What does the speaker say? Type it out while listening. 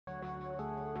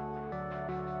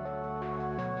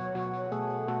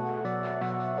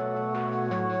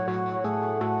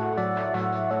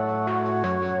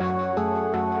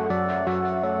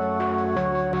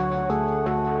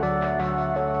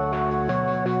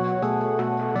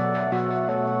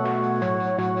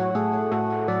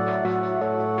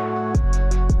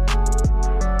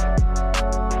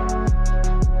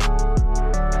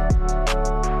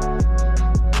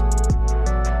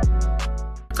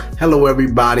Hello,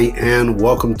 everybody, and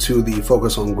welcome to the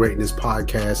Focus on Greatness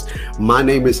podcast. My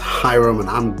name is Hiram, and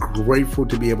I'm grateful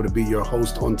to be able to be your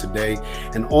host on today.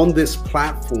 And on this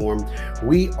platform,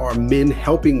 we are men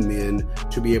helping men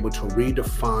to be able to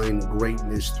redefine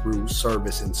greatness through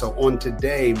service. And so on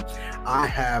today, I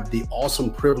have the awesome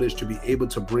privilege to be able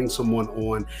to bring someone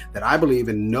on that I believe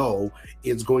and know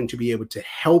is going to be able to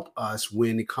help us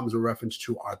when it comes in reference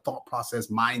to our thought process,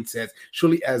 mindsets.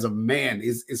 Surely as a man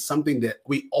is something that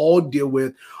we all deal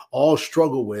with, all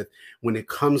struggle with when it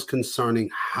comes concerning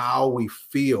how we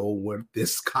feel with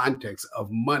this context of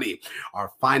money,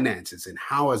 our finances, and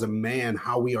how as a man,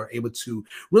 how we are able to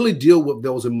really deal with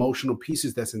those emotional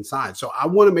pieces that's inside. So I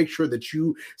want to make sure that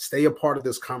you stay a part of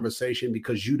this conversation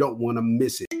because you don't want to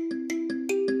miss it.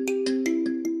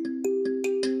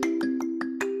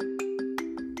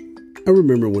 I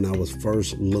remember when I was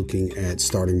first looking at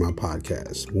starting my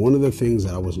podcast, one of the things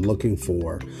that I was looking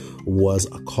for was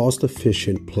a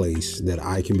cost-efficient place that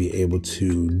I can be able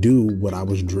to do what I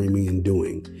was dreaming and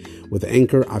doing. With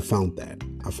Anchor, I found that.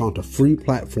 I found a free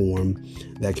platform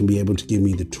that can be able to give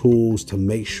me the tools to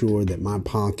make sure that my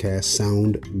podcasts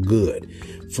sound good,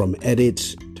 from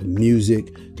edits to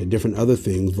music to different other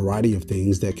things, variety of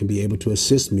things that can be able to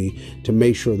assist me to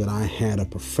make sure that I had a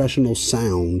professional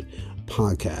sound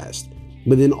podcast.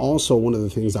 But then also one of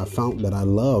the things I found that I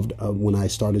loved when I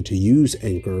started to use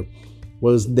Anchor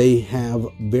was they have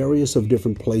various of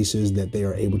different places that they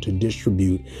are able to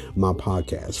distribute my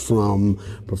podcast, from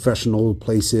professional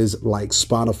places like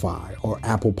Spotify or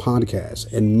Apple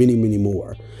Podcasts and many, many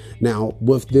more. Now,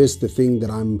 with this, the thing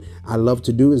that I love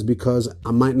to do is because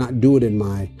I might not do it in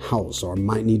my house or I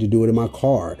might need to do it in my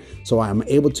car. So I'm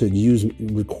able to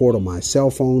record on my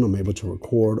cell phone. I'm able to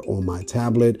record on my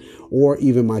tablet or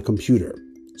even my computer.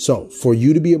 So for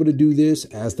you to be able to do this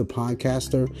as the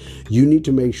podcaster, you need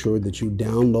to make sure that you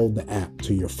download the app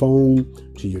to your phone,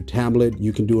 to your tablet.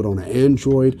 You can do it on an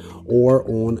Android or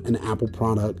on an Apple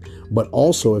product. But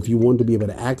also, if you want to be able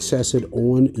to access it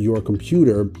on your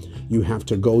computer, you have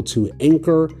to go to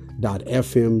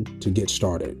anchor.fm to get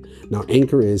started. Now,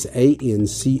 Anchor is ANCHOR.FM.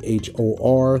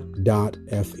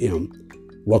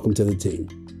 Welcome to the team.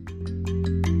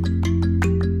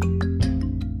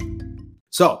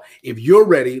 So if you're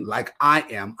ready, like I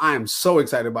am so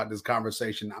excited about this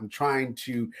conversation. I'm trying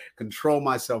to control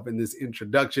myself in this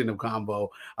introduction of convo.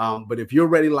 But if you're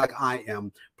ready, like I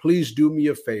am, please do me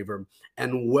a favor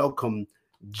and welcome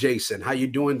Jason. How you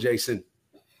doing, Jason?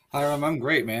 Hi, I'm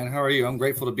great, man. How are you? I'm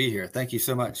grateful to be here. Thank you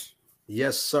so much.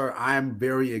 Yes, sir. I'm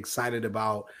very excited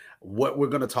about what we're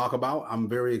going to talk about. I'm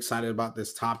very excited about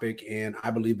this topic, and I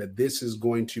believe that this is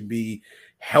going to be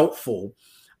helpful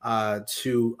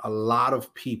to a lot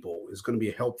of people. It's going to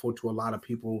be helpful to a lot of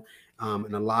people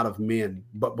and a lot of men.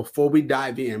 But before we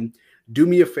dive in, do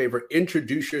me a favor,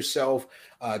 introduce yourself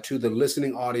to the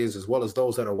listening audience as well as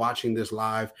those that are watching this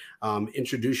live.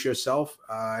 Introduce yourself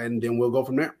and then we'll go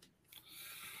from there.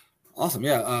 Awesome.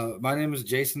 Yeah. My name is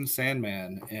Jason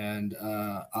Sandman, and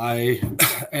I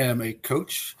am a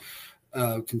coach,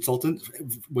 consultant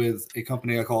with a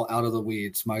company I call Out of the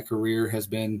Weeds. My career has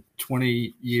been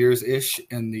 20 years-ish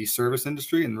in the service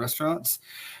industry and restaurants,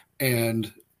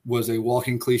 and was a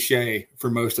walking cliche for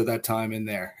most of that time in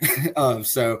there.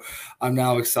 So I'm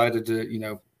now excited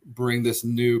to, bring this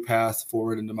new path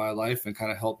forward into my life and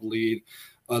kind of help lead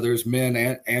others, men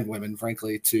and women,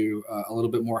 frankly, to a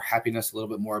little bit more happiness, a little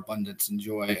bit more abundance and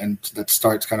joy. And that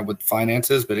starts kind of with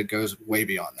finances, but it goes way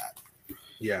beyond that.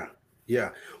 Yeah.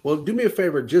 Well, do me a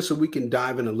favor, just so we can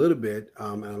dive in a little bit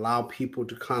and allow people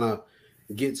to kind of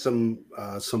get some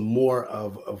more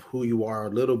of who you are a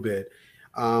little bit.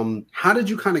 How did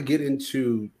you kind of get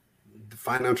into the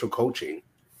financial coaching,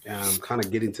 kind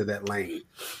of get into that lane?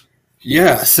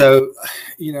 Yeah. So,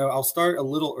 I'll start a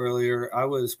little earlier. I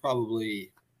was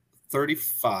probably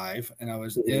 35 and I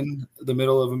was in the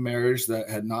middle of a marriage that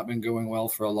had not been going well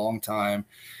for a long time.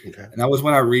 Okay. And that was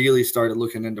when I really started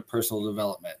looking into personal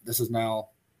development. This is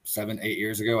now 7-8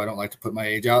 years ago. I don't like to put my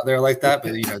age out there like that,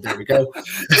 but there we go.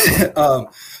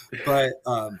 But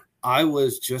I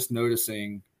was just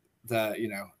noticing that,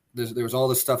 there was all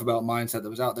this stuff about mindset that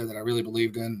was out there that I really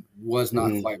believed in, was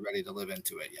not quite ready to live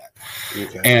into it yet.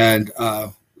 Okay. And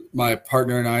my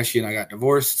partner and she and I got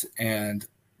divorced, and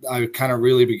I kind of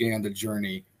really began the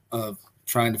journey of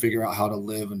trying to figure out how to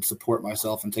live and support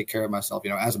myself and take care of myself,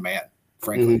 as a man,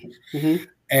 frankly. Mm-hmm.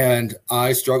 And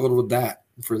I struggled with that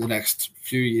for the next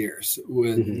few years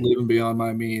with living beyond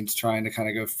my means, trying to kind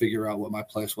of go figure out what my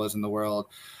place was in the world.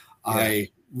 Yeah. I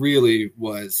really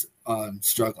was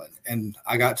struggling. And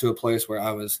I got to a place where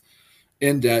I was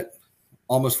in debt,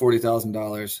 almost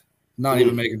 $40,000, not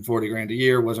even making $40,000 a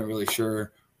year, wasn't really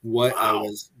sure what I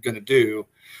was going to do.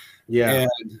 Yeah.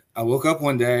 And I woke up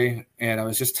one day and I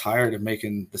was just tired of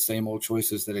making the same old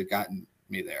choices that had gotten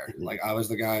me there. Mhm. Like I was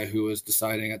the guy who was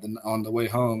deciding on the way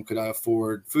home, could I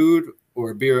afford food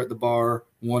or beer at the bar,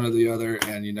 one or the other?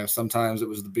 And, you know, sometimes it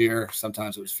was the beer,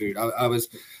 sometimes it was food. I was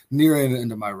nearing the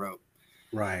end of my rope.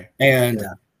 Right. And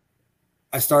Yeah.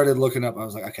 I started looking up, I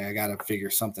was like, okay, I got to figure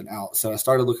something out. So I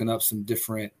started looking up some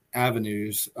different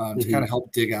avenues to kind of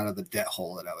help dig out of the debt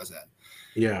hole that I was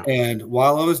in. Yeah. And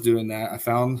while I was doing that, I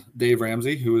found Dave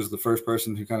Ramsey, who was the first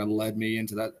person who kind of led me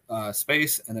into that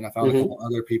space. And then I found a couple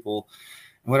other people.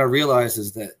 And what I realized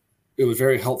is that it was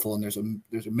very helpful. And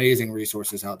there's amazing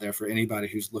resources out there for anybody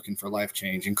who's looking for life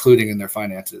change, including in their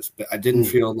finances. But I didn't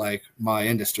feel like my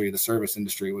industry, the service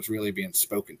industry, was really being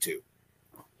spoken to.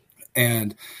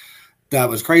 And that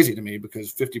was crazy to me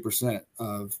because 50%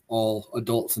 of all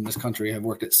adults in this country have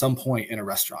worked at some point in a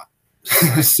restaurant.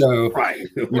 So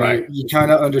you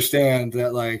kind of understand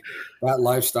that like that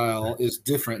lifestyle is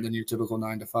different than your typical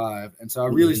 9 to 5. And so I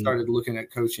really started looking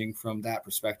at coaching from that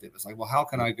perspective. It's like, well, how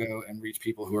can I go and reach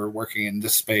people who are working in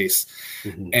this space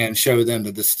and show them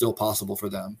that this is still possible for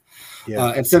them?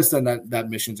 And since then that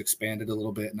mission's expanded a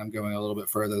little bit and I'm going a little bit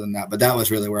further than that. But that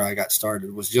was really where I got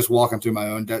started, was just walking through my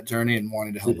own debt journey and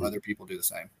wanting to help other people do the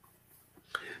same.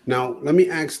 Now, let me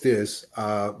ask this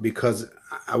because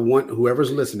I want whoever's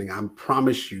listening, I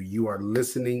promise you are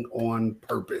listening on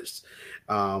purpose.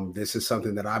 This is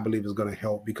something that I believe is going to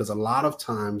help, because a lot of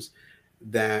times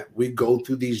that we go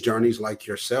through these journeys like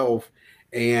yourself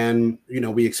and, you know,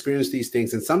 we experience these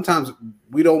things and sometimes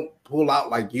we don't pull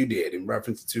out like you did in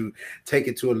reference to take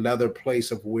it to another place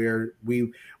of where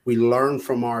we learn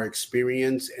from our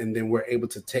experience, and then we're able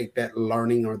to take that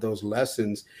learning or those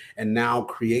lessons and now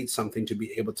create something to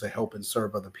be able to help and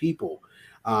serve other people.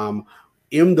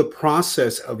 In the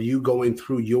process of you going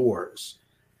through yours,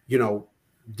 you know,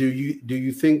 do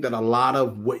you think that a lot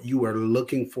of what you are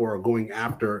looking for or going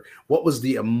after, what was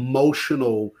the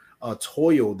emotional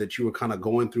toil that you were kind of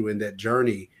going through in that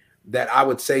journey, that I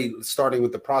would say starting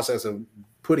with the process of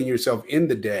putting yourself in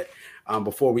the debt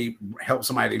before we help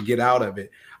somebody to get out of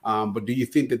it? But do you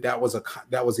think that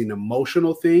was an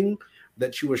emotional thing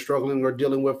that you were struggling or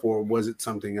dealing with, or was it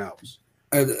something else?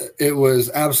 It was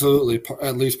absolutely,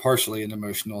 at least partially, an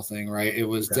emotional thing, right? It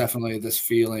was definitely this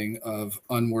feeling of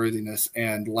unworthiness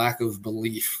and lack of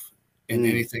belief in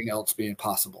anything else being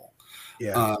possible.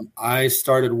 Yeah. I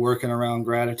started working around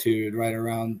gratitude right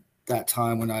around that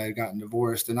time when I had gotten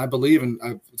divorced. And I believe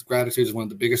gratitude is one of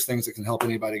the biggest things that can help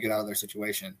anybody get out of their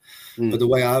situation. But the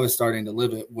way I was starting to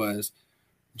live it was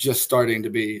just starting to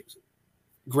be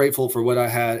grateful for what I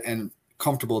had and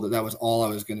comfortable that was all I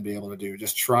was going to be able to do.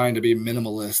 Just trying to be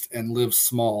minimalist and live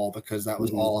small because that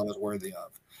was all I was worthy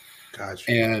of.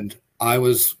 Gotcha. And I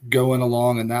was going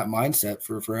along in that mindset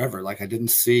for forever. Like I didn't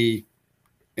see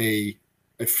a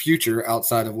future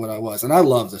outside of what I was. And I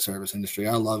love the service industry.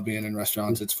 I love being in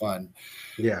restaurants. It's fun.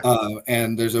 Yeah.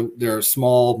 And there are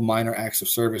small minor acts of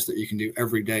service that you can do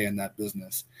every day in that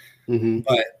business.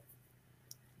 But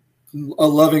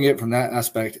loving it from that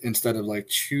aspect instead of like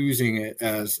choosing it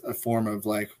as a form of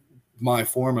like my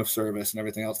form of service and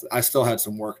everything else, I still had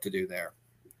some work to do there.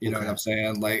 You know what I'm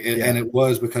saying? Like, and it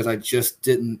was because I just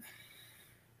didn't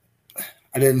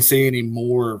see any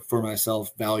more for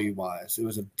myself value wise. It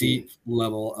was a deep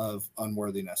level of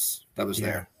unworthiness that was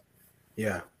there.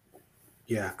 Yeah.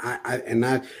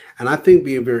 I think,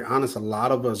 being very honest, a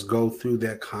lot of us go through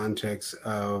that context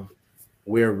of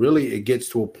where really it gets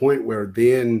to a point where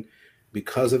then,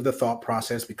 because of the thought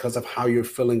process, because of how you're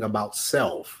feeling about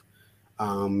self,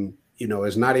 you know,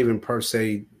 it's not even per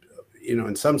se, you know,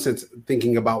 in some sense,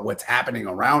 thinking about what's happening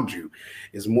around you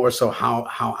is more so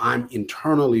how I'm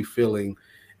internally feeling.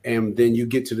 And then you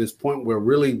get to this point where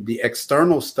really the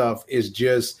external stuff is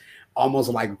just almost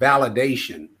like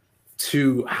validation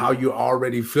to how you're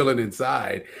already feeling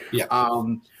inside.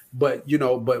 But, you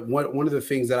know, but one of the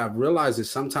things that I've realized is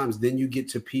sometimes then you get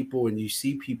to people and you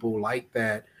see people like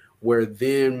that, where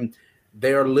then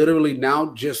they're literally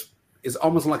now just, it's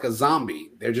almost like a zombie.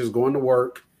 They're just going to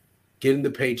work, getting the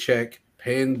paycheck,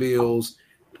 paying bills,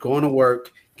 going to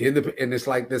work, and it's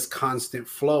like this constant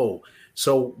flow.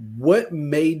 So what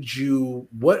gave you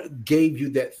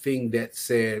that thing that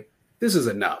said, this is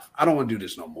enough, I don't want to do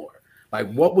this no more?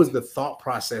 Like, what was the thought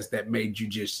process that made you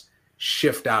just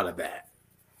shift out of that?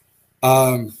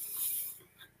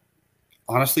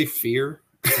 Honestly, fear.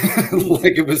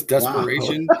 Like it was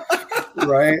desperation. Wow.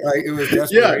 Right? Like it was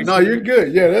desperation. Yeah, no, you're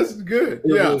good. Yeah, that's good.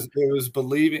 It was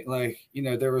believing, like, you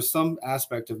know, there was some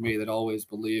aspect of me that always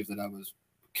believed that I was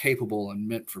capable and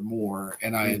meant for more.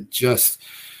 And I had just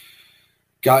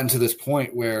gotten to this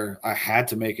point where I had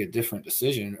to make a different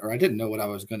decision, or I didn't know what I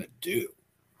was going to do.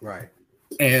 Right.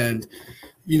 And,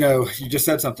 you just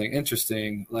said something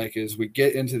interesting, like as we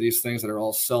get into these things that are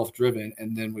all self-driven,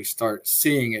 and then we start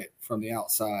seeing it from the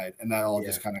outside, and that all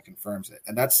just kind of confirms it.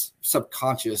 And that's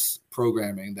subconscious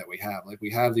programming that we have. Like,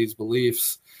 we have these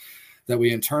beliefs that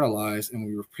we internalize and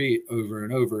we repeat over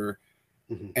and over.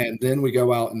 And then we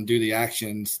go out and do the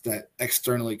actions that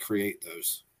externally create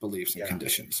those beliefs and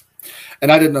conditions.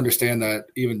 And I didn't understand that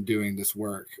even doing this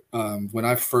work. When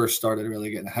I first started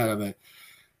really getting ahead of it,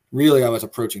 really I was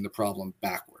approaching the problem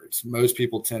backwards. Most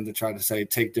people tend to try to say,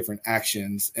 take different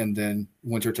actions. And then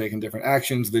once you're taking different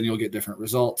actions, then you'll get different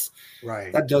results.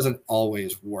 Right. That doesn't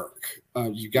always work.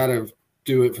 You got to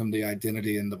do it from the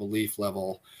identity and the belief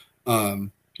level,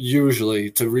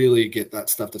 usually, to really get that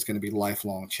stuff that's going to be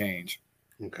lifelong change.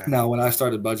 Okay. Now, when I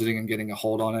started budgeting and getting a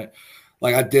hold on it,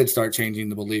 like, I did start changing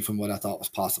the belief in what I thought was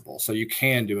possible. So you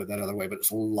can do it that other way, but it's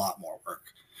a lot more work.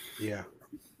 Yeah.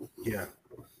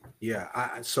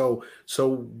 So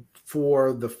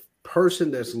for the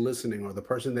person that's listening or the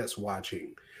person that's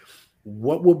watching,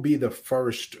 what would be the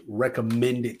first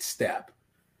recommended step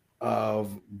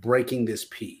of breaking this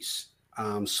piece,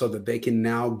 so that they can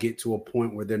now get to a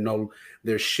point where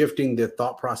they're shifting their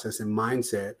thought process and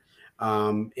mindset,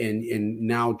 and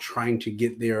now trying to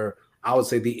get their, I would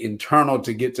say, the internal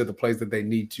to get to the place that they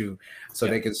need to, so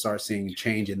they can start seeing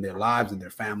change in their lives and their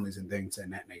families and things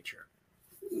in that nature?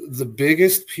 The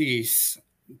biggest piece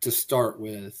to start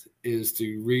with is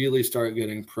to really start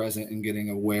getting present and getting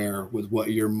aware with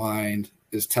what your mind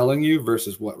is telling you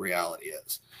versus what reality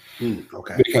is.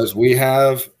 Okay. Because we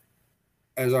have,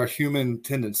 as our human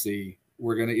tendency,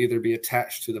 we're going to either be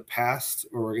attached to the past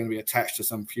or we're going to be attached to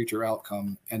some future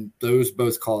outcome. And those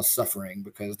both cause suffering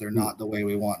because they're not the way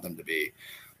we want them to be.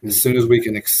 As soon as we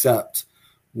can accept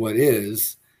what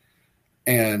is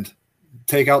and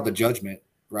take out the judgment,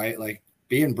 right? Like,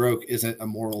 being broke isn't a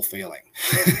moral failing.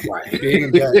 Right. Being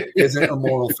in debt isn't a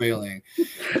moral failing.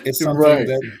 It's something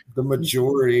that the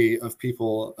majority of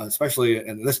people, especially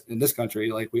in this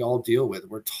country, like, we all deal with.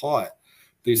 We're taught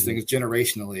these things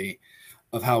generationally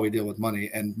of how we deal with money,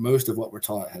 and most of what we're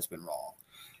taught has been wrong.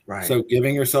 Right. So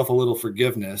giving yourself a little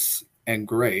forgiveness and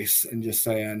grace, and just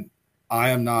saying, I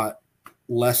am not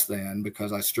less than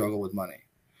because I struggle with money.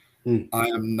 I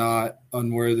am not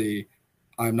unworthy.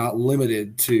 I'm not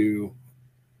limited to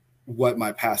what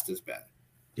my past has been.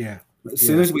 Yeah. As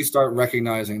soon as we start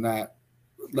recognizing that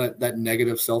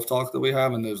negative self-talk that we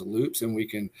have in those loops, and we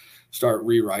can start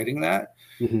rewriting that,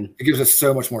 it gives us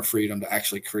so much more freedom to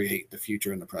actually create the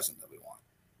future and the present that we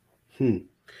want.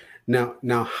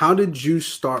 Now, how did you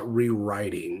start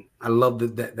rewriting? I love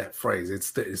that phrase. As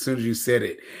soon as you said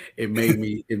it,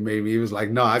 it was like,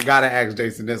 no, I gotta ask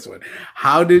Jason this one.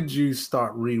 How did you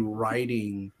start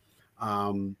rewriting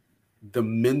the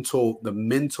mental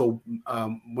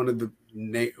one of the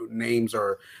names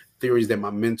or theories that my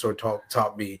mentor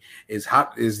taught me is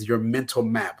your mental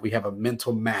map. We have a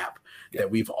mental map that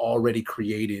we've already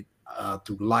created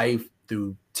through life,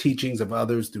 through teachings of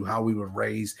others, through how we were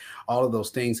raised, all of those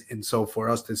things. And so for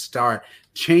us to start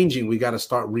changing, we got to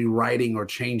start rewriting or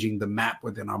changing the map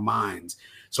within our minds.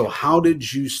 So how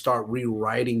did you start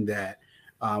rewriting that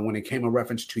when it came a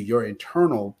reference to your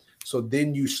internal, so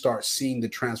then you start seeing the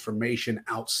transformation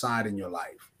outside in your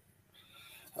life?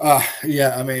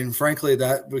 Yeah, I mean, frankly,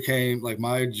 that became like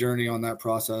my journey on that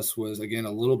process was, again,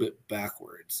 a little bit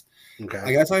backwards. Okay.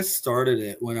 I guess I started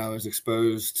it when I was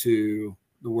exposed to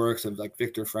the works of like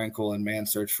Viktor Frankl and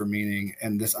Man's Search for Meaning,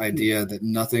 and this idea that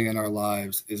nothing in our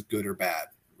lives is good or bad,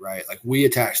 right? Like, we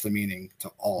attach the meaning to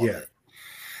all of it.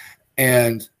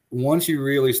 And once you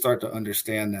really start to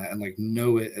understand that and like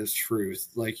know it as truth,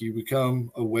 like, you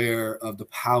become aware of the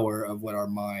power of what our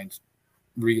mind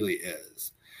really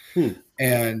is.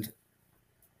 And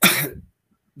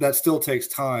that still takes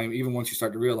time, even once you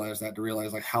start to realize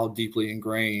like how deeply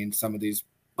ingrained some of these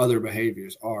other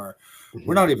behaviors are.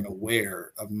 We're not even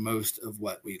aware of most of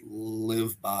what we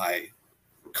live by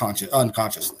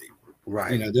unconsciously.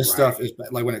 Right. This stuff is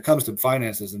like, when it comes to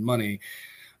finances and money,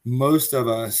 most of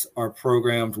us are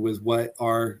programmed with what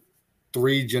our 4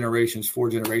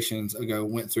 generations ago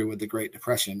went through with the Great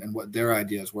Depression, and what their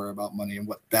ideas were about money and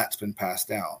what that's been passed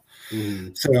down.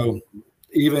 So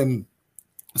even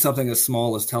something as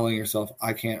small as telling yourself,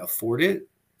 I can't afford it,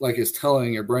 like, is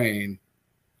telling your brain,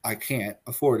 I can't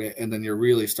afford it. And then you're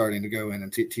really starting to go in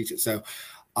and teach it. So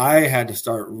I had to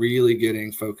start really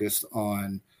getting focused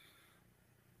on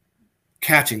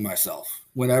catching myself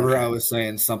whenever I was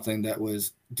saying something that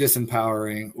was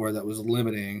disempowering or that was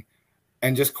limiting,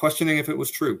 and just questioning if it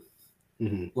was true.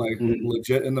 like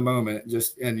legit in the moment.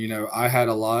 And I had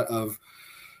a lot of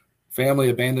family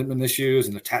abandonment issues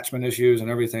and attachment issues and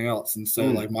everything else. And so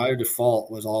like my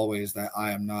default was always that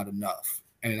I am not enough.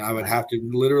 And I would have to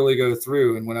literally go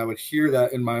through. And when I would hear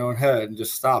that in my own head and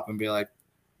just stop and be like,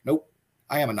 nope,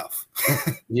 I am enough.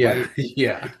 Yeah.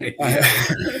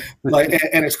 Like,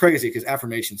 and it's crazy because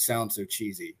affirmation sounds so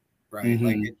cheesy, right?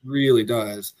 Like it really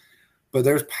does, but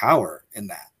there's power in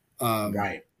that.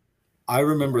 Right. I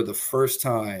remember the first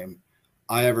time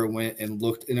I ever went and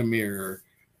looked in a mirror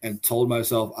and told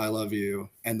myself, I love you,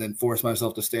 and then forced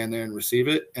myself to stand there and receive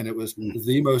it. And it was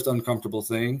the most uncomfortable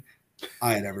thing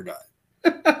I had ever done.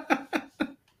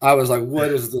 I was like, what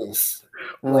is this?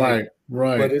 Right.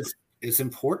 But it's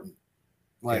important.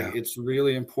 Like it's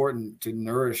really important to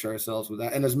nourish ourselves with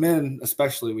that. And as men,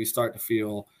 especially, we start to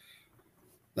feel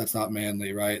that's not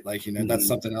manly, right? Like, that's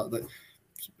something else that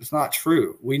it's not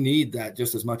true. We need that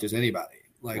just as much as anybody.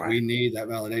 Like we need that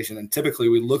validation. And typically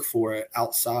we look for it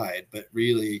outside, but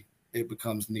really it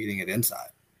becomes needing it inside.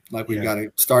 Like we've got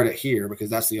to start it here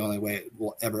because that's the only way it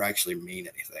will ever actually mean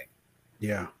anything.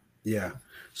 Yeah. Yeah.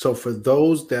 So for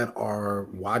those that are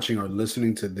watching or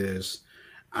listening to this,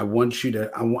 I want you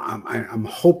to, I'm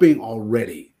hoping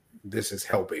already this is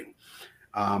helping.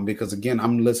 Because again,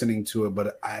 I'm listening to it,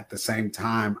 but at the same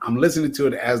time, I'm listening to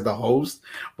it as the host,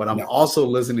 but I'm also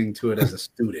listening to it as a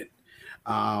student.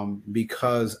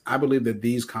 Because I believe that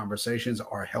these conversations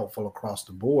are helpful across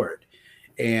the board.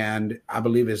 And I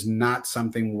believe it's not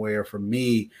something where, for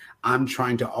me, I'm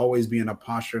trying to always be in a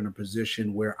posture, in a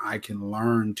position where I can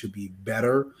learn to be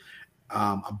better,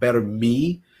 a better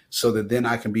me, so that then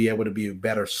I can be able to be a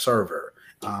better server,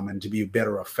 and to be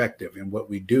better effective in what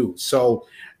we do. So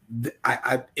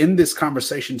I in this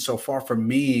conversation so far, for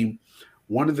me,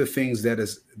 one of the things that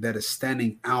is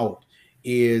standing out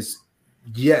is,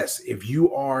 yes, if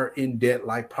you are in debt,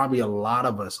 like probably a lot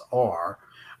of us are,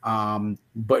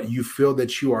 but you feel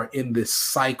that you are in this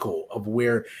cycle of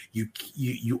where you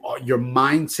are, your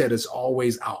mindset is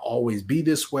always, I'll always be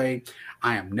this way.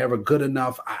 I am never good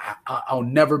enough. I'll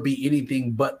never be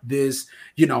anything but this.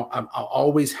 I'll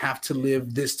always have to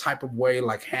live this type of way,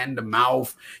 like hand to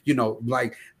mouth.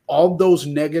 Like all those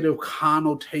negative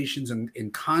connotations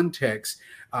in context.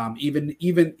 Even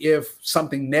if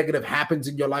something negative happens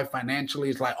in your life financially,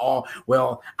 it's like, oh,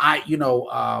 well, I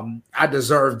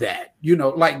deserve that.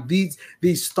 Like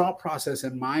these thought process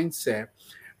and mindset,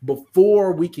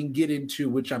 before we can get into,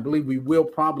 which I believe we will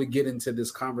probably get into this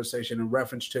conversation in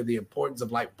reference to the importance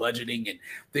of like budgeting and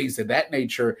things of that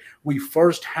nature, we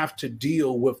first have to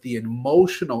deal with the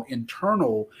emotional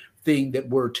internal thing that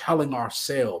we're telling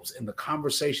ourselves and the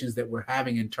conversations that we're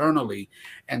having internally,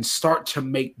 and start to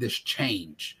make this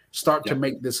change, to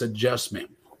make this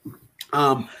adjustment.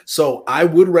 So I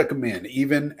would recommend,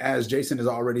 even as Jason is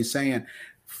already saying,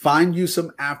 find you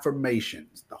some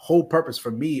affirmations. The whole purpose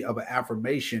for me of an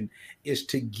affirmation is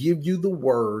to give you the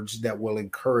words that will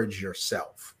encourage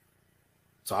yourself.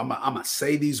 So I'm going to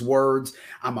say these words.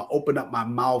 I'm going to open up my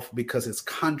mouth because it's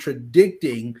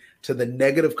contradicting to the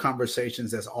negative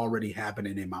conversations that's already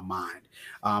happening in my mind.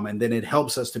 And then it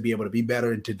helps us to be able to be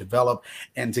better and to develop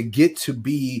and to get to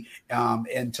be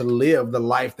and to live the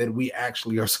life that we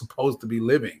actually are supposed to be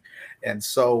living. And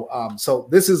so so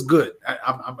this is good.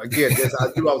 I'm again, I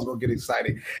knew I was going to get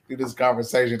excited through this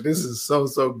conversation. This is so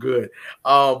good.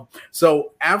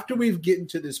 So after we've gotten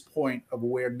to this point of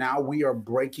where now we are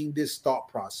breaking this thought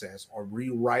process or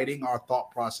rewriting our thought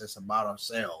process about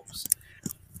ourselves,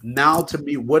 now to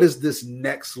me, what is this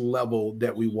next level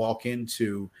that we walk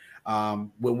into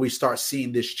when we start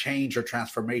seeing this change or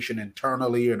transformation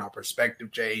internally and our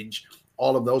perspective change,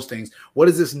 all of those things? What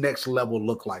does this next level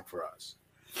look like for us?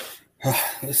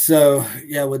 So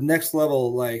yeah, with next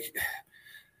level, like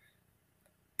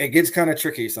it gets kind of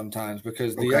tricky sometimes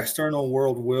because the external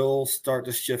world will start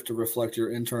to shift to reflect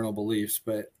your internal beliefs,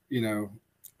 but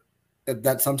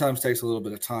that sometimes takes a little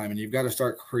bit of time, and you've got to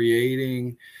start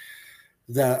creating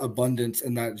that abundance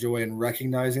and that joy and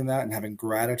recognizing that and having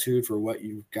gratitude for what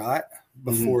you've got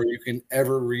before you can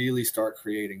ever really start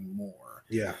creating more.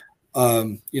 Yeah.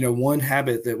 One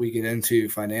habit that we get into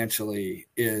financially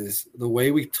is the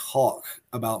way we talk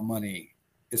about money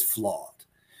is flawed.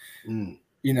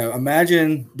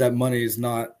 Imagine that money is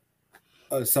not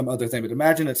some other thing, but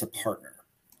imagine it's a partner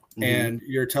and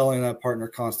you're telling that partner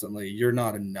constantly, you're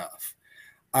not enough.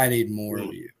 I need more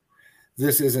of you.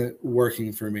 This isn't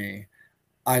working for me.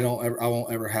 I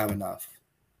won't ever have enough.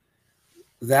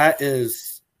 That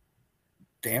is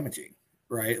damaging,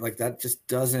 right? Like that just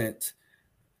doesn't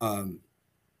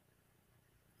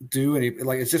do any,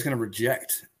 like it's just going to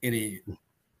reject any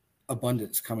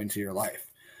abundance coming to your life.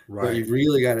 What you've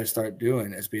really got to start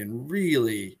doing is being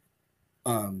really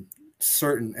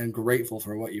certain and grateful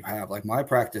for what you have. Like my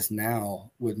practice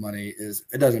now with money is,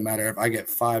 it doesn't matter if I get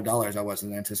 $5 I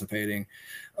wasn't anticipating.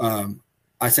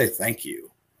 I say thank you,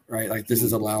 right? Like this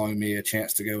is allowing me a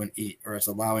chance to go and eat, or it's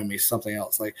allowing me something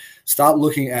else. Like stop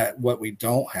looking at what we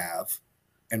don't have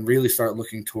and really start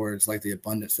looking towards like the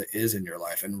abundance that is in your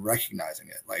life and recognizing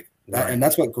it like that. And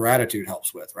that's what gratitude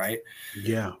helps with, right?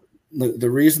 Yeah. The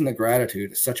reason that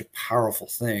gratitude is such a powerful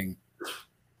thing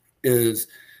is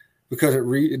because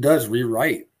it does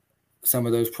rewrite some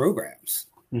of those programs.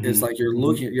 It's like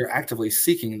you're actively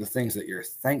seeking the things that you're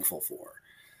thankful for.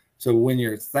 So when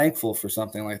you're thankful for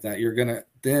something like that, you're going to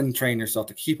then train yourself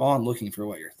to keep on looking for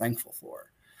what you're thankful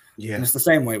for. Yeah. And it's the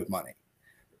same way with money.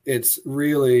 It's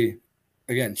really,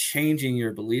 again, changing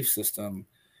your belief system.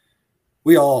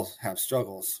 We all have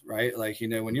struggles, right? Like,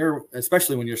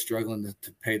 especially when you're struggling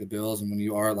to pay the bills, and when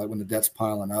you are, like, when the debt's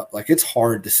piling up, like, it's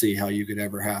hard to see how you could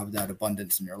ever have that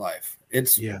abundance in your life.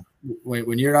 It's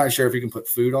when you're not sure if you can put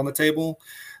food on the table,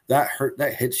 that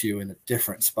hits you in a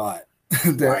different spot.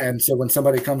 And so when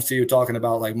somebody comes to you talking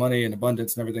about like money and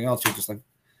abundance and everything else, you're just like,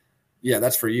 yeah,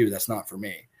 that's for you. That's not for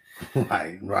me.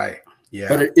 Right. Yeah.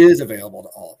 But it is available to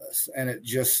all of us. And it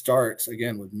just starts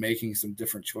again with making some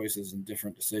different choices and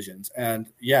different decisions. And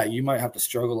yeah, you might have to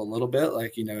struggle a little bit.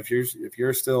 Like, if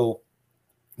you're still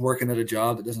working at a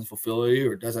job that doesn't fulfill you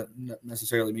or doesn't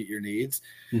necessarily meet your needs,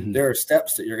 there are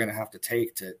steps that you're going to have to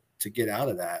take to get out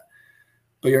of that.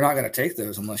 But you're not going to take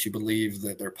those unless you believe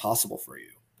that they're possible for you.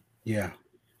 Yeah.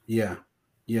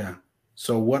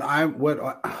 So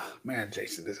man,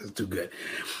 Jason, this is too good.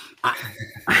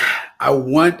 I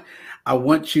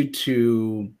want you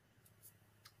to,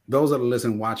 those that are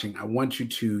listening, watching, I want you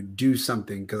to do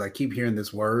something, because I keep hearing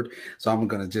this word. So I'm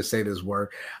going to just say this word.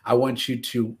 I want you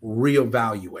to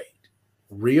reevaluate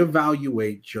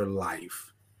your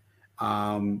life.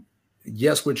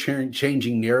 Yes, we're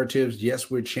changing narratives.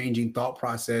 Yes, we're changing thought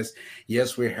process.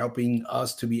 Yes, we're helping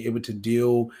us to be able to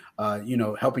deal,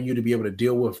 helping you to be able to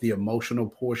deal with the emotional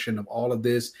portion of all of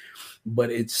this. But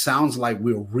it sounds like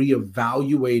we're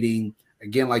reevaluating,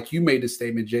 again, like you made the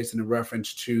statement, Jason, in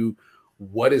reference to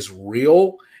what is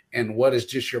real and what is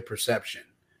just your perception.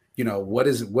 What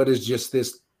is just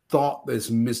this thought, this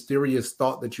mysterious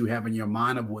thought that you have in your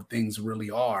mind of what things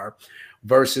really are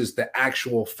versus the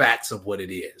actual facts of what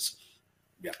it is.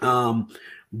 Yeah.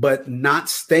 But not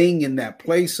staying in that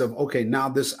place of, okay,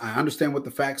 now I understand what the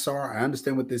facts are. I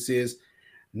understand what this is.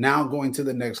 Now going to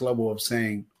the next level of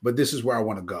saying, but this is where I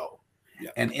want to go. Yeah.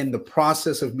 And in the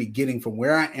process of me getting from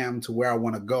where I am to where I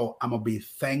want to go, I'm going to be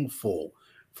thankful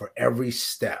for every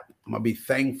step. I'm going to be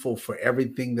thankful for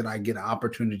everything that I get an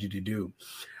opportunity to do.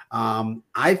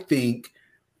 I think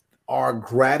our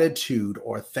gratitude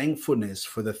or thankfulness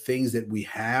for the things that we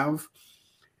have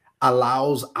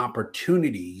allows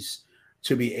opportunities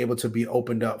to be able to be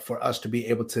opened up for us to be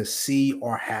able to see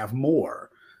or have more.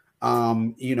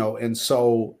 And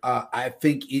so I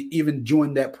think even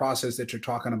during that process that you're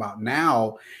talking about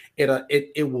now,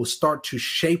 it will start to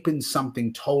shape in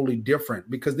something totally different,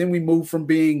 because then we move from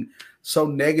being so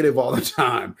negative all the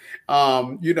time,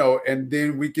 and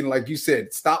then we can, like you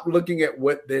said, stop looking at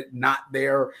what they're not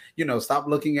there, stop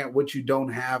looking at what you don't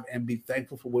have and be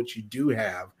thankful for what you do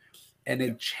have. And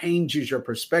it changes your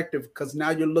perspective, because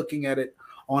now you're looking at it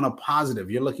on a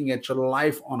positive. You're looking at your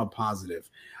life on a positive.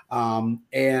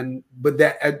 But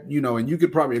that, and you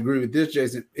could probably agree with this,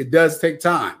 Jason, it does take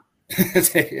time.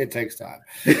 It takes time.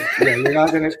 Yeah, you're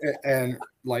not going to, and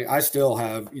like, I still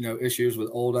have, issues with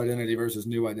old identity versus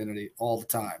new identity all the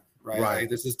time. Right. Like,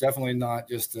 this is definitely not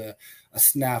just a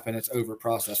snap and it's over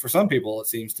process. For some people, it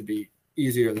seems to be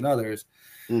easier than others,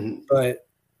 but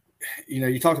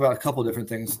you talked about a couple of different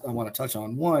things I want to touch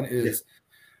on. One is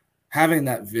having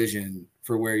that vision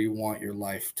for where you want your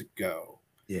life to go.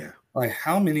 Yeah. Like,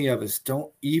 how many of us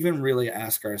don't even really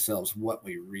ask ourselves what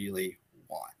we really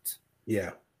want?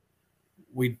 Yeah.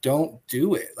 We don't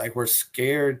do it. Like, we're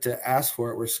scared to ask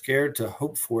for it. We're scared to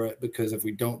hope for it, because if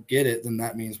we don't get it, then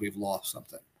that means we've lost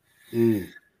something.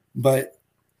 But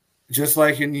just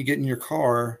like when you get in your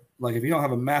car, like, if you don't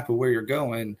have a map of where you're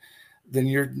going, then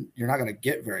you're not going to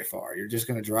get very far. You're just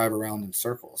going to drive around in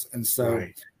circles. And so,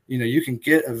 you can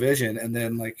get a vision and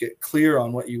then like get clear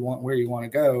on what you want, where you want to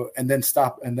go, and then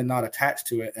stop and then not attach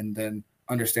to it, and then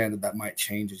understand that might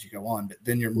change as you go on. But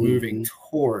then you're moving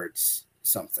towards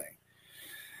something,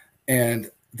 and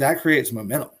that creates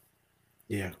momentum.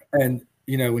 Yeah. And,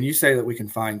 when you say that we can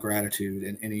find gratitude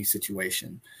in any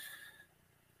situation,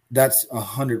 that's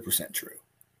 100% true.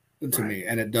 to me,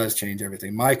 and it does change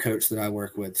everything. My coach that I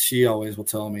work with, she always will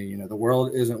tell me, the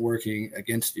world isn't working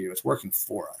against you, it's working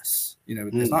for us.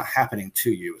 It's not happening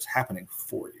to you, it's happening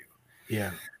for you.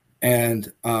 Yeah.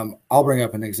 And I'll bring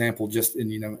up an example just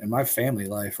in my family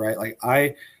life, right? Like,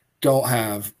 I don't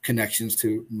have connections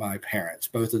to my parents.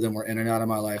 Both of them were in and out of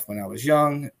my life when I was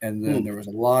young, and then there was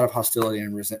a lot of hostility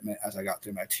and resentment as I got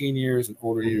through my teen years and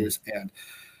older years, and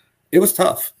it was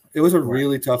tough. It was a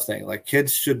really tough thing. Like,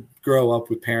 kids should grow up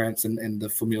with parents and the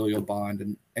familial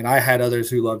bond. And I had others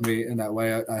who loved me in that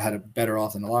way. I had it better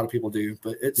off than a lot of people do,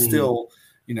 but it's still,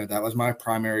 that was my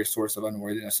primary source of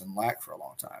unworthiness and lack for a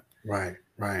long time. Right.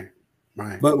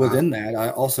 But within that, I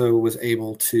also was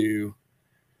able to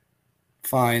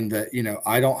find that,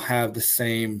 I don't have the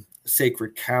same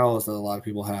sacred cows that a lot of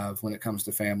people have when it comes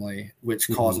to family, which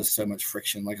causes so much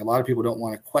friction. Like, a lot of people don't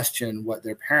want to question what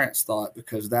their parents thought,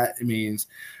 because that means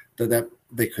that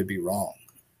they could be wrong.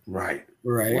 Right.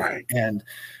 And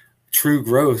true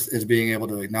growth is being able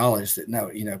to acknowledge that, no,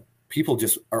 people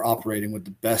just are operating with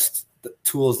the best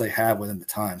tools they have within the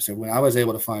time. So when I was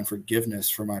able to find forgiveness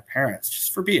for my parents,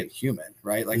 just for being human,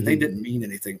 right? Like, they didn't mean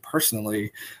anything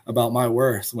personally about my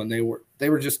worth when they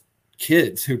were just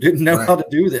kids who didn't know how to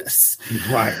do this.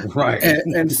 Right.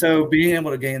 And so being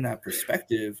able to gain that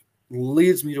perspective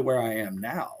leads me to where I am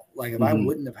now. Like, if I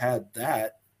wouldn't have had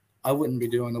that, I wouldn't be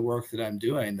doing the work that I'm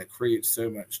doing that creates so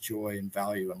much joy and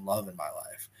value and love in my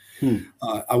life.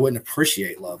 I wouldn't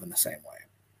appreciate love in the same way.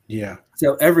 Yeah.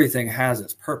 So everything has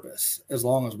its purpose as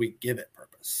long as we give it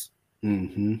purpose.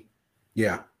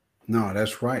 Yeah. No,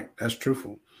 that's right. That's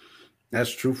truthful.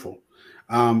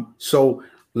 So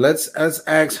let's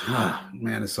ask,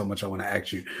 man, there's so much I want to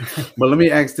ask you, but let me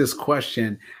ask this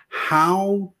question.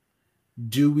 How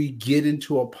do we get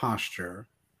into a posture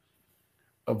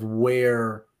of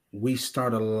where we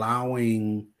start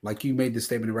allowing, like you made the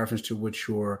statement in reference to what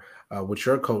your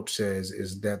coach says,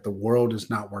 is that the world is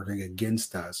not working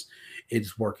against us,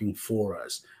 it's working for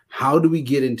us. How do we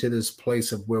get into this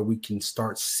place of where we can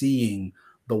start seeing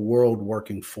the world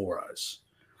working for us,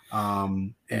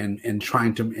 and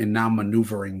now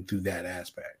maneuvering through that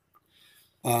aspect?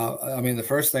 The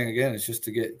first thing, again, is just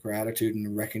to get gratitude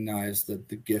and recognize the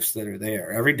gifts that are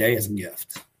there. Every day is a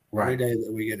gift. Every day that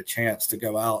we get a chance to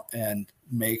go out and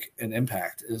make an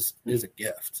impact is a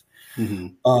gift.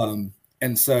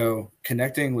 And so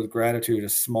connecting with gratitude,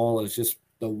 as small as just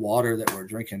the water that we're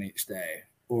drinking each day,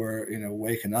 or,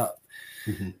 waking up,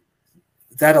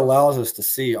 that allows us to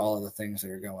see all of the things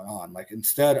that are going on. Like,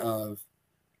 instead of,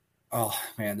 oh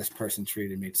man, this person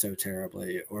treated me so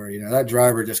terribly, or, that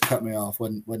driver just cut me off,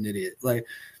 what an idiot. Like,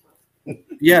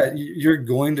 yeah, you're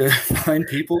going to find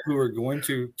people who are going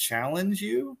to challenge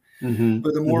you,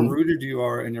 but the more rooted you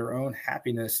are in your own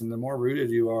happiness, and the more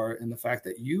rooted you are in the fact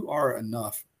that you are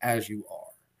enough as you are.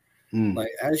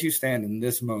 Like, as you stand in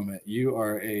this moment, you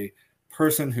are a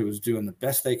person who is doing the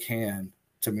best they can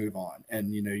to move on.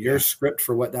 And, your script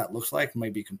for what that looks like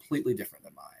may be completely different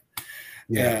than mine.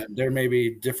 And there may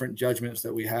be different judgments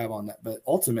that we have on that, but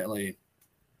ultimately,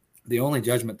 the only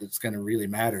judgment that's going to really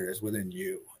matter is within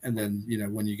you. And then,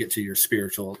 when you get to your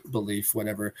spiritual belief,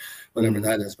 whatever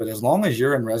that is. But as long as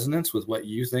you're in resonance with what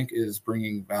you think is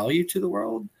bringing value to the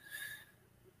world,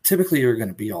 typically you're going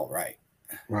to be all right.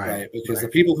 Right. Because the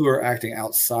people who are acting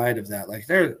outside of that, like,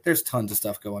 there's tons of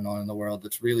stuff going on in the world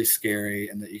that's really scary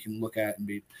and that you can look at and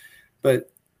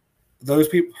but those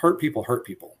people hurt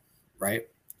people. Right.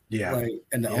 Yeah.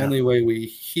 And the only way we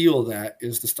heal that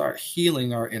is to start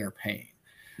healing our inner pain.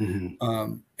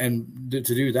 And to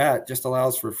do that just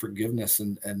allows for forgiveness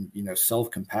and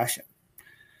self-compassion,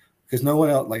 because no one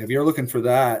else, like, if you're looking for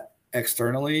that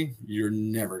externally, you're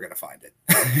never going to find it.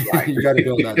 You got to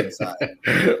build that inside.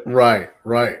 Right.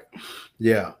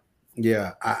 Yeah.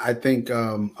 I think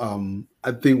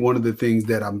one of the things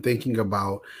that I'm thinking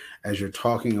about as you're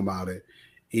talking about it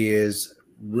is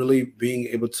really being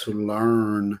able to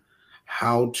learn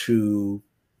how to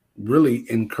really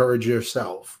encourage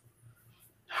yourself,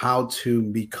 how to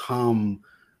become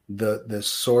the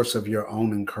source of your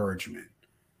own encouragement,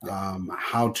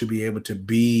 how to be able to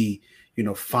be,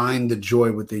 find the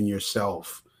joy within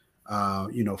yourself,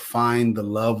 find the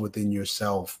love within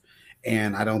yourself.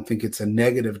 And I don't think it's a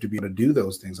negative to be able to do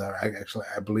those things.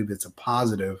 I believe it's a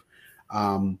positive.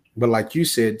 But like you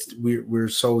said, we're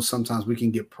so, sometimes we can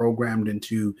get programmed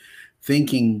into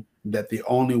thinking that the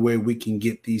only way we can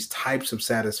get these types of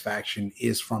satisfaction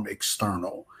is from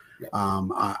external,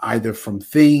 either from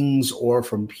things or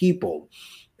from people.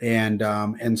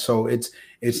 And so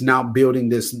it's now building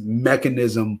this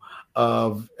mechanism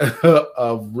of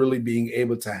really being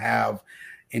able to have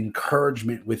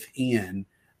encouragement within,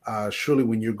 surely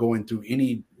when you're going through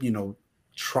any,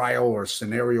 trial or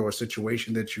scenario or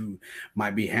situation that you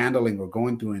might be handling or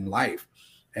going through in life.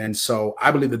 And so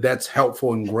I believe that that's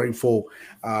helpful and grateful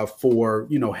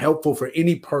helpful for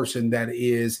any person that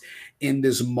is in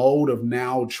this mode of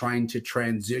now trying to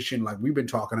transition, like we've been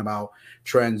talking about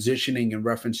transitioning in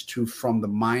reference to from the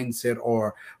mindset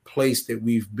or place that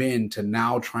we've been to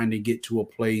now trying to get to a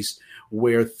place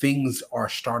where things are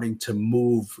starting to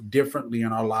move differently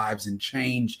in our lives and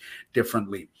change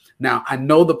differently. Now, I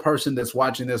know the person that's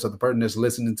watching this or the person that's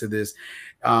listening to this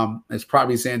is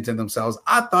probably saying to themselves,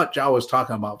 "I thought y'all was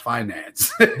talking about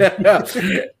finance,"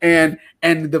 and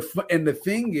the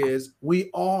thing is,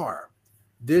 we are.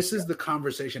 This is the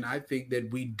conversation I think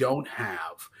that we don't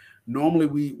have. Normally,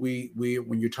 we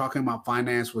when you're talking about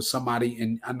finance with somebody,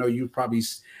 and I know you probably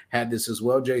had this as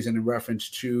well, Jason, in reference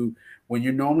to when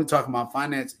you're normally talking about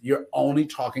finance, you're only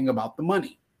talking about the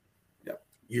money.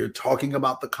 You're talking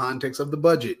about the context of the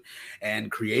budget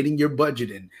and creating your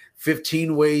budget and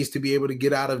 15 ways to be able to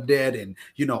get out of debt and,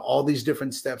 all these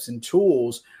different steps and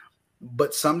tools.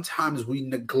 But sometimes we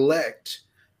neglect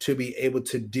to be able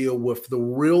to deal with the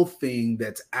real thing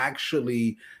that's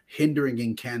actually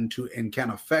hindering and can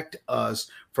affect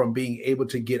us from being able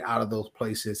to get out of those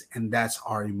places. And that's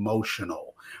our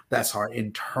emotional, that's our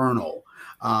internal.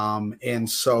 And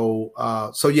so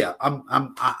yeah,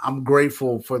 I'm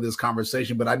grateful for this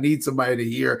conversation, but I need somebody to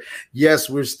hear, yes,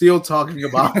 we're still talking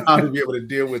about how to be able to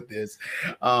deal with this.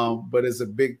 But it's a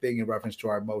big thing in reference to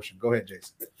our emotion. Go ahead,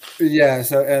 Jason. Yeah.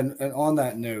 So, and on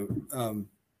that note,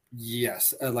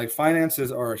 yes, like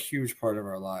finances are a huge part of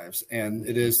our lives, and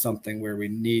it is something where we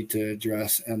need to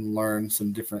address and learn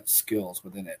some different skills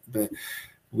within it. But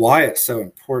why it's so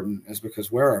important is because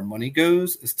where our money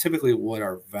goes is typically what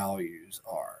our values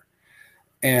are.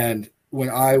 And when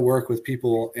I work with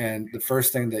people, and the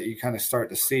first thing that you kind of start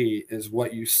to see is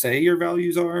what you say your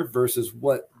values are versus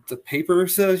what the paper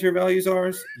says your values are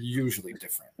is usually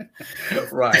different.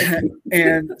 Right.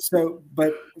 And so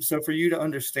for you to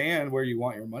understand where you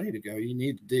want your money to go, you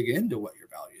need to dig into what your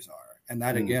values are. And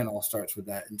that, again, all starts with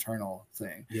that internal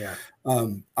thing. Yeah.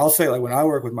 I'll say, like, when I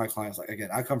work with my clients, like, again,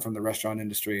 I come from the restaurant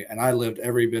industry and I lived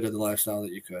every bit of the lifestyle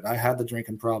that you could. I had the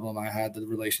drinking problem. I had the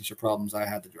relationship problems. I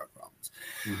had the drug problems.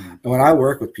 Mm-hmm. And when I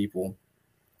work with people,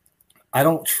 I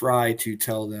don't try to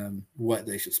tell them what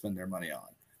they should spend their money on.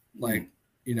 Like,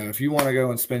 if you want to go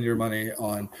and spend your money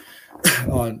on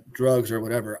drugs or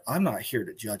whatever, I'm not here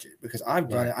to judge it because I've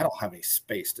done it. I don't have any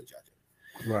space to judge it.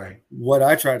 Right. What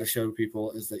I try to show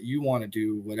people is that you want to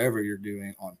do whatever you're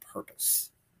doing on purpose,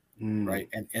 right?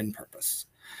 And in purpose.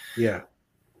 Yeah.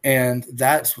 And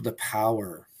that's the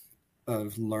power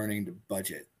of learning to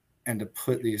budget and to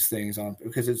put these things on,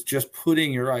 because it's just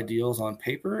putting your ideals on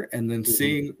paper and then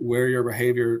seeing where your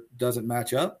behavior doesn't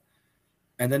match up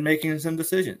and then making some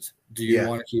decisions. Do you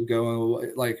want to keep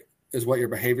going? Like, is what your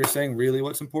behavior is saying really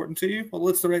what's important to you? Well,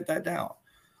 let's write that down.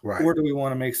 Right. Or do we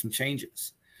want to make some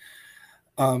changes?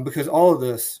 Because all of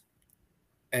this,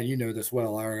 and you know this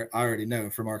well, I already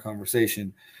know from our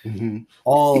conversation,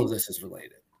 all of this is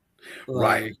related.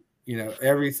 Like, right.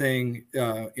 Everything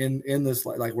in this,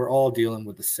 like we're all dealing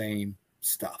with the same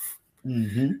stuff.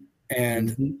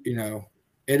 And,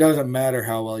 it doesn't matter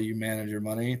how well you manage your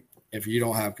money if you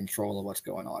don't have control of what's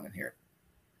going on in here.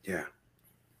 Yeah.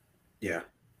 Yeah.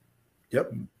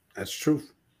 Yep. That's true.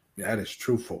 That is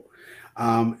truthful.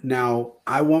 Now,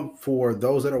 I want for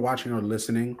those that are watching or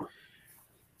listening,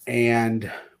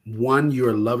 and one,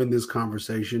 you're loving this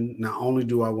conversation. Not only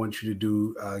do I want you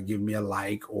to give me a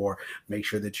like or make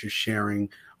sure that you're sharing.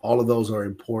 All of those are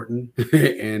important,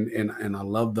 and I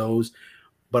love those.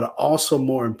 But also,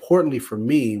 more importantly for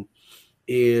me,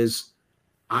 is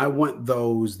I want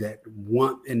those that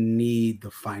want and need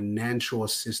the financial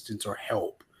assistance or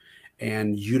help,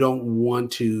 and you don't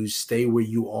want to stay where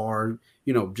you are.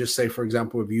 Just say, for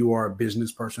example, if you are a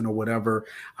business person or whatever,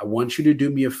 I want you to do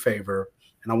me a favor,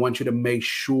 and I want you to make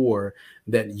sure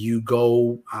that you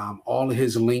go, all of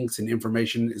his links and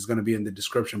information is going to be in the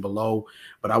description below,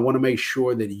 but I want to make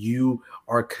sure that you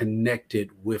are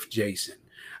connected with Jason,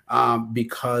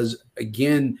 because,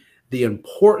 again, the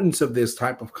importance of this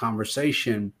type of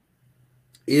conversation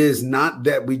is not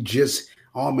that we just,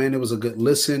 oh man, it was a good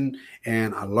listen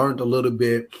and I learned a little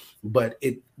bit, but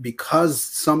because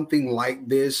something like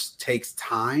this takes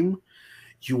time,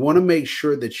 you want to make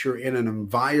sure that you're in an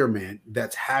environment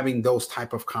that's having those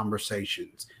type of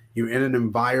conversations. You're in an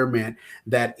environment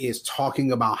that is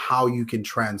talking about how you can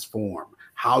transform,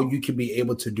 how you can be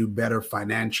able to do better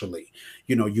financially.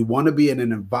 You want to be in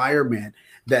an environment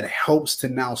that helps to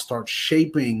now start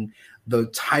shaping the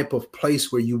type of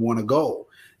place where you want to go.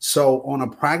 So on a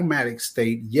pragmatic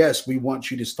state, yes, we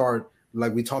want you to start,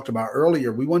 like we talked about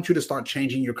earlier, we want you to start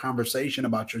changing your conversation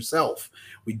about yourself.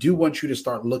 We do want you to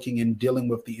start looking and dealing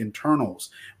with the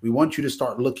internals. We want you to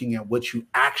start looking at what you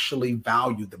actually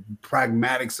value, the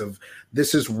pragmatics of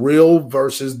this is real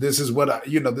versus this is what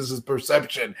this is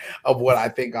perception of what I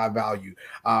think I value.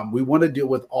 We want to deal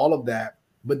with all of that.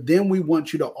 But then we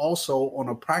want you to also, on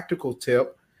a practical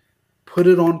tip, put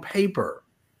it on paper.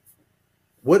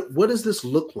 What does this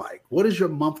look like? What does your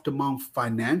month to month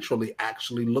financially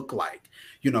actually look like?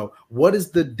 What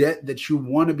is the debt that you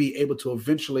want to be able to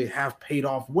eventually have paid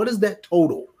off? What is that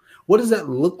total? What does that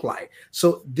look like?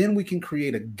 So then we can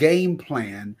create a game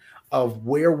plan of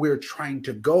where we're trying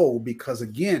to go, because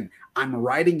again, I'm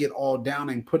writing it all down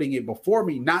and putting it before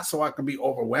me, not so I can be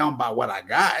overwhelmed by what I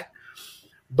got,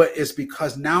 but it's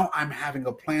because now I'm having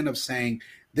a plan of saying,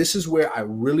 this is where I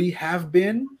really have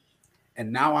been.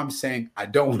 And now I'm saying, I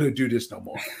don't want to do this no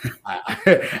more.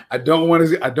 I don't want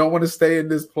to stay in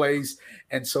this place.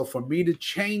 And so for me to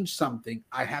change something,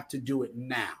 I have to do it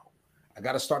now. I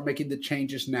got to start making the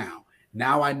changes now.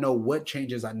 Now I know what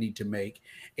changes I need to make.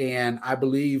 And I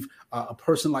believe a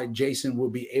person like Jason will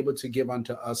be able to give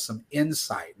unto us some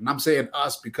insight. And I'm saying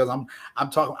us because I'm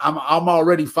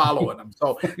already following them.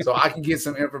 So I can get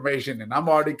some information, and I'm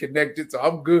already connected. So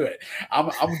I'm good. I'm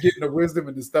getting the wisdom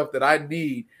and the stuff that I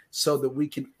need so that we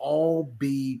can all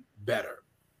be better.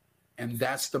 And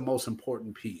that's the most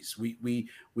important piece. We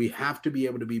have to be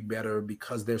able to be better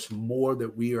because there's more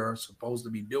that we are supposed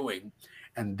to be doing.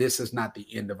 And this is not the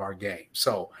end of our game.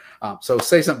 So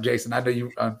say something, Jason. I know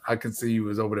you. I can see you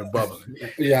was over there bubbling.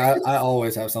 Yeah, I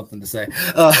always have something to say.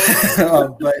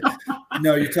 But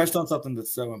no, you touched on something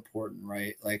that's so important,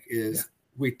 right?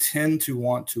 We tend to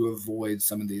want to avoid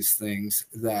some of these things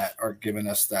that are giving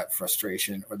us that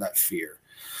frustration or that fear.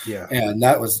 Yeah. And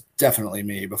that was definitely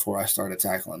me before I started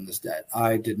tackling this debt.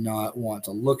 I did not want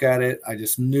to look at it. I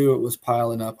just knew it was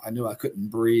piling up. I knew I couldn't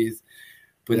breathe,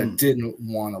 but I didn't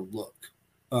want to look.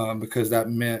 Because that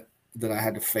meant that I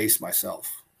had to face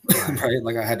myself, right?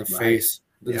 Like I had to face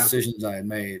the decisions I had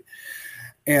made.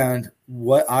 And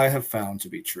what I have found to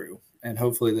be true, and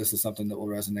hopefully this is something that will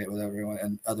resonate with everyone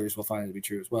and others will find it to be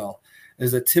true as well,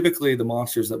 is that typically the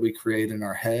monsters that we create in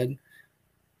our head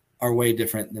are way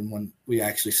different than when we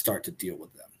actually start to deal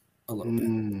with them a little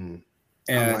bit.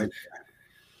 And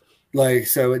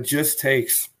so it just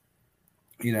takes,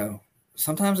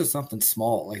 sometimes it's something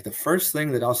small. Like the first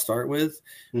thing that I'll start with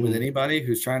anybody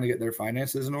who's trying to get their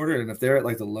finances in order, and if they're at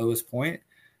like the lowest point,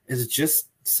 is just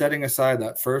setting aside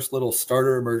that first little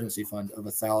starter emergency fund of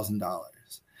 $1,000.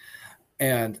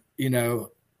 And,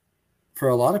 for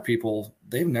a lot of people,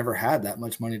 they've never had that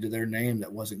much money to their name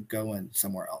that wasn't going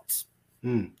somewhere else.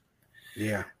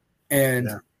 Yeah. And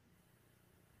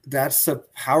that's a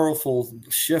powerful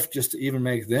shift just to even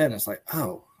make then. It's like,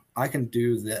 oh, I can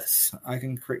do this. I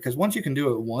can create, because once you can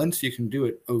do it once, you can do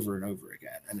it over and over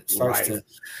again. And it starts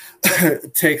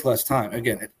to take less time.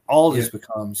 Again, this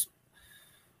becomes,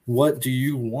 what do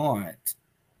you want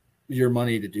your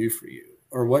money to do for you?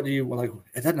 Or what do you like?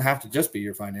 It doesn't have to just be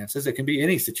your finances. It can be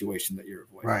any situation that you're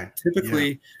avoiding. Right.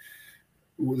 Typically,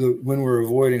 when we're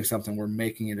avoiding something, we're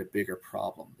making it a bigger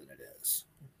problem than it is.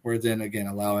 We're then, again,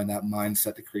 allowing that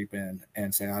mindset to creep in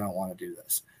and say, I don't want to do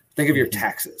this. Think of your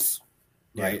taxes.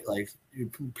 Right. Like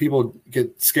people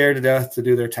get scared to death to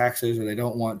do their taxes, or they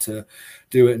don't want to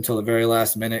do it until the very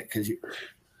last minute because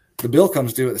the bill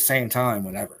comes due at the same time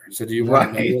whenever. So do you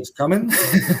want to know what's coming?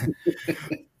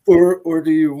 or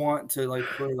do you want to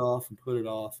put it off and put it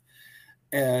off?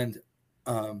 And,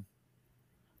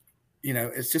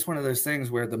 it's just one of those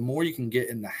things where the more you can get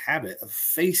in the habit of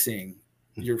facing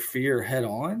your fear head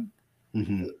on,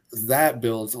 that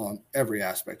builds on every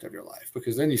aspect of your life,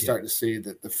 because then you start to see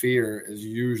that the fear is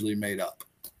usually made up.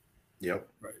 Yep.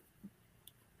 Right.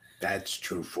 That's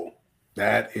truthful.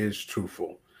 That is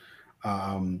truthful.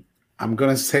 I'm going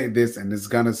to say this, and it's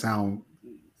going to sound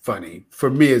funny.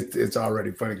 For me, it's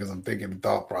already funny because I'm thinking the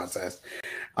thought process.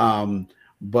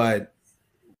 But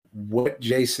what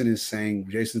Jason is saying,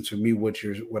 Jason, to me, what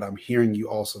I'm hearing you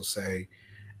also say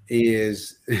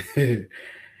is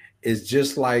is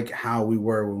just like how we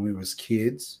were when we was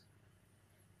kids,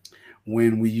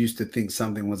 when we used to think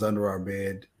something was under our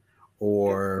bed,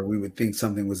 or we would think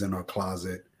something was in our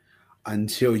closet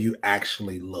until you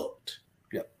actually looked.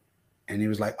 Yep. And he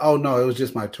was like, oh no, it was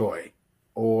just my toy.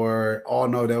 Or, oh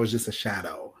no, that was just a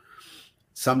shadow.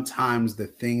 Sometimes the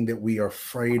thing that we are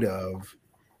afraid of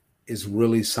is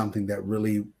really something that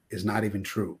really is not even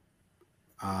true.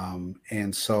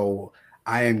 And so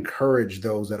I encourage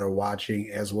those that are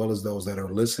watching as well as those that are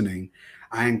listening.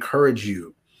 I encourage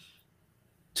you,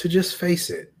 to just face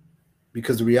it,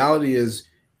 because the reality is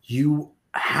you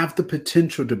have the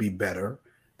potential to be better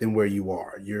than where you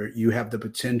are. You have the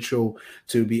potential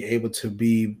to be able to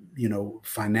be,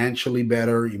 financially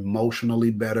better,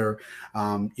 emotionally better,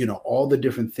 all the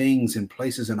different things and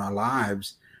places in our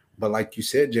lives. But like you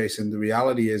said, Jason, the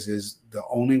reality is the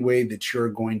only way that you're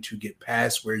going to get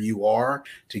past where you are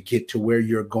to get to where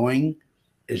you're going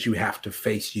is you have to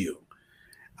face you.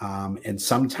 And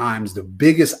sometimes the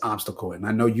biggest obstacle, and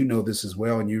I know you know this as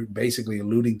well, and you're basically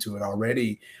alluding to it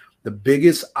already, the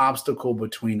biggest obstacle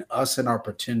between us and our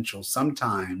potential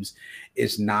sometimes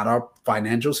is not our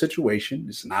financial situation,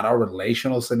 it's not our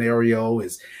relational scenario,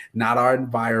 it's not our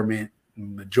environment.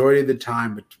 Majority of the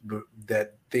time, but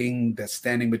that thing that's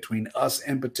standing between us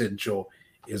and potential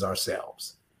is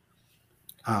ourselves.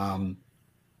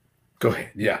 Go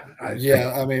ahead. Yeah. I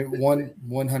mean,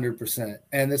 100%.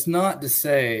 And it's not to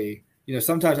say,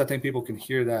 sometimes I think people can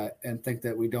hear that and think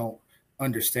that we don't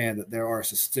understand that there are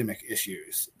systemic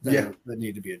issues that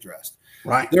need to be addressed.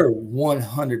 Right. There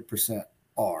 100%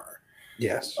 are.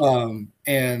 Yes.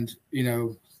 And,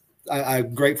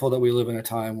 I'm grateful that we live in a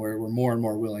time where we're more and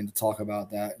more willing to talk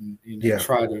about that and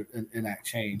try to enact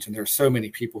change. And there are so many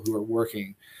people who are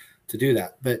working to do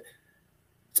that. But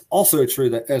it's also true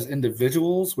that as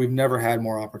individuals, we've never had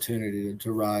more opportunity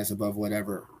to rise above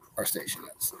whatever our station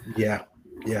is. Yeah.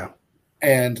 Yeah.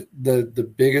 And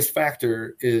the biggest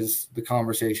factor is the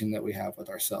conversation that we have with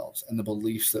ourselves and the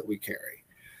beliefs that we carry.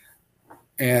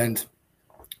 And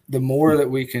the more that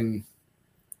we can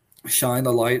shine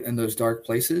the light in those dark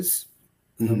places,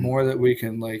 the more that we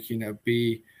can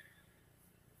be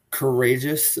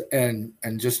courageous and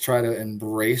just try to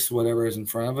embrace whatever is in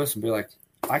front of us and be like,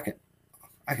 I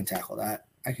can tackle that.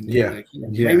 I can do it.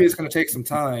 Maybe it's going to take some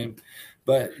time,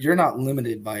 but you're not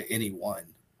limited by anyone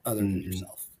other than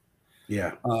yourself.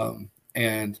 Yeah.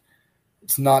 And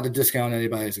it's not to discount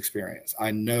anybody's experience.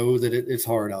 I know that it's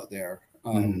hard out there,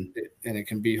 and it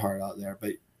can be hard out there,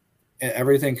 but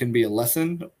everything can be a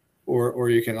lesson, or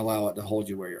you can allow it to hold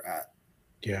you where you're at.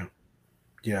 Yeah.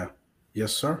 Yeah.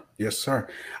 Yes, sir. Yes, sir.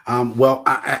 Well,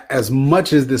 as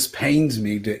much as this pains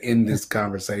me to end this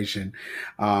conversation,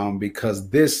 because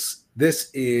this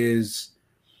is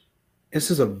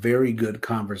a very good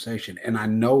conversation, and I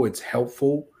know it's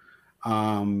helpful.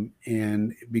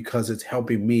 And because it's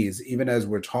helping me, is even as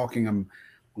we're talking, I'm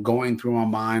going through my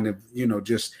mind of,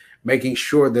 just making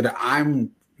sure that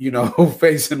I'm,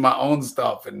 facing my own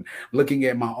stuff and looking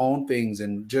at my own things,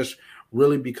 and just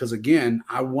really, because again,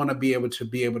 I want to be able to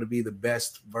be the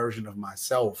best version of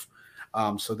myself,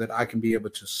 so that I can be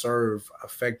able to serve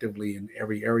effectively in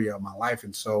every area of my life.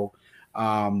 And so,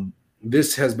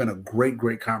 this has been a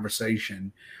great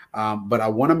conversation. But I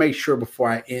want to make sure before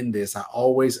I end this, I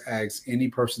always ask any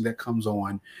person that comes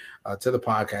on to the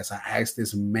podcast, I ask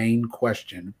this main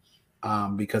question,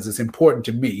 because it's important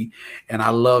to me. And I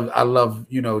love,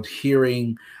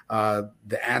 hearing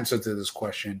the answer to this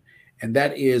question. And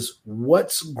that is,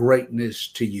 what's greatness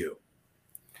to you?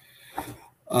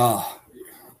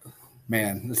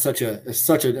 Man, it's such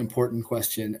an important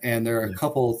question. And there are a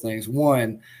couple of things.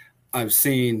 One, I've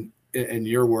seen in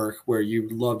your work where you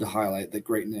love to highlight that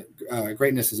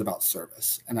greatness is about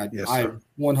service. And I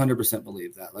 100%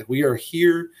 believe that. Like, we are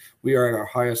here, we are at our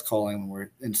highest calling when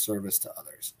we're in service to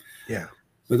others. Yeah.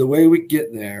 But the way we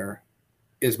get there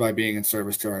is by being in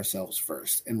service to ourselves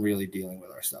first and really dealing with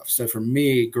our stuff. So for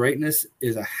me, greatness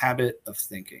is a habit of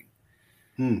thinking.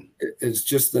 It's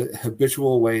just the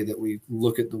habitual way that we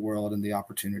look at the world and the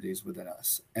opportunities within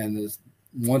us. And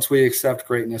once we accept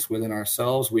greatness within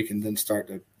ourselves, we can then start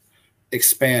to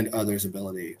expand others'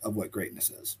 ability of what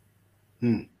greatness is.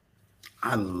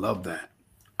 I love that.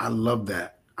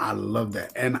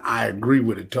 And I agree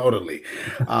with it totally.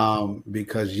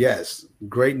 Because yes,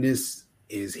 greatness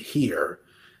is here,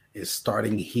 is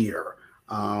starting here.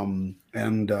 And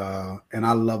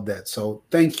I love that. So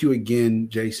thank you again,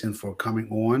 Jason, for coming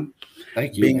on.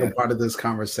 Thank you, being man. A part of this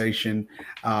conversation.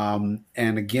 And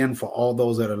again, for all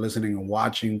those that are listening and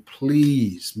watching,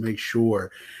 please make sure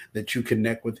that you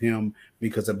connect with him,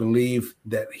 because I believe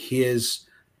that his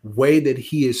way that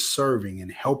he is serving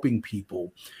and helping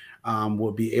people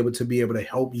will be able to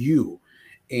help you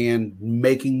and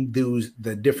making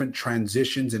the different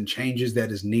transitions and changes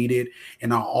that is needed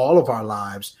in all of our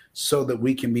lives, so that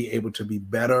we can be able to be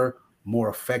better, more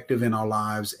effective in our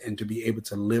lives, and to be able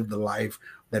to live the life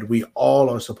that we all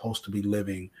are supposed to be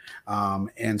living.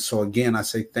 And so again, I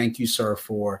say thank you, sir,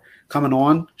 for coming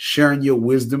on, sharing your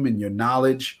wisdom and your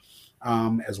knowledge,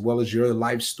 as well as your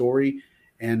life story.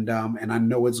 And I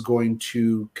know it's going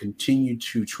to continue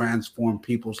to transform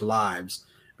people's lives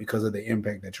because of the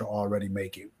impact that you're already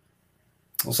making.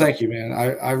 Well, thank you, man.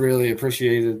 I really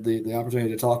appreciated the opportunity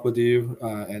to talk with you.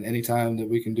 And anytime that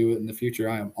we can do it in the future,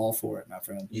 I am all for it, my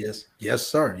friend. Yes,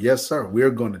 sir. Yes, sir. We're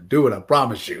going to do it. I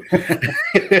promise you.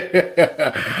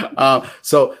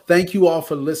 So thank you all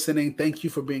for listening. Thank you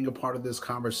for being a part of this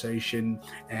conversation.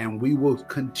 And we will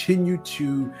continue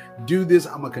to do this.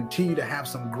 I'm going to continue to have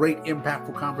some great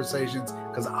impactful conversations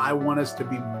because I want us to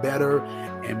be better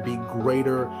and be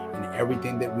greater in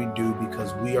everything that we do,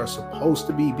 because we are supposed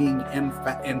to be being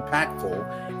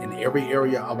impactful in every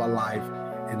area of our life.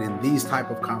 And in these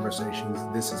type of conversations,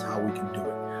 this is how we can do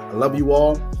it. I love you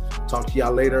all. Talk to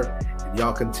y'all later, and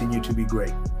y'all continue to be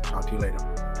great. Talk to you later.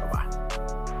 Bye-bye.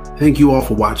 Thank you all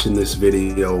for watching this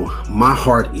video. My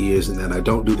heart is, and that I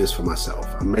don't do this for myself.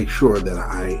 I make sure that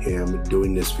I am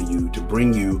doing this for you, to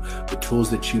bring you the tools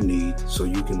that you need so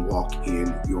you can walk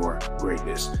in your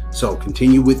greatness. So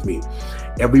continue with me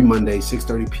every Monday,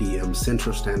 6:30 p.m.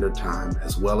 Central Standard Time,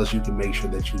 as well as you can make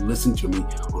sure that you listen to me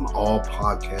on all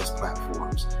podcast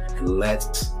platforms. And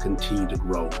let's continue to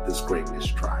grow this greatness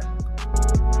tribe.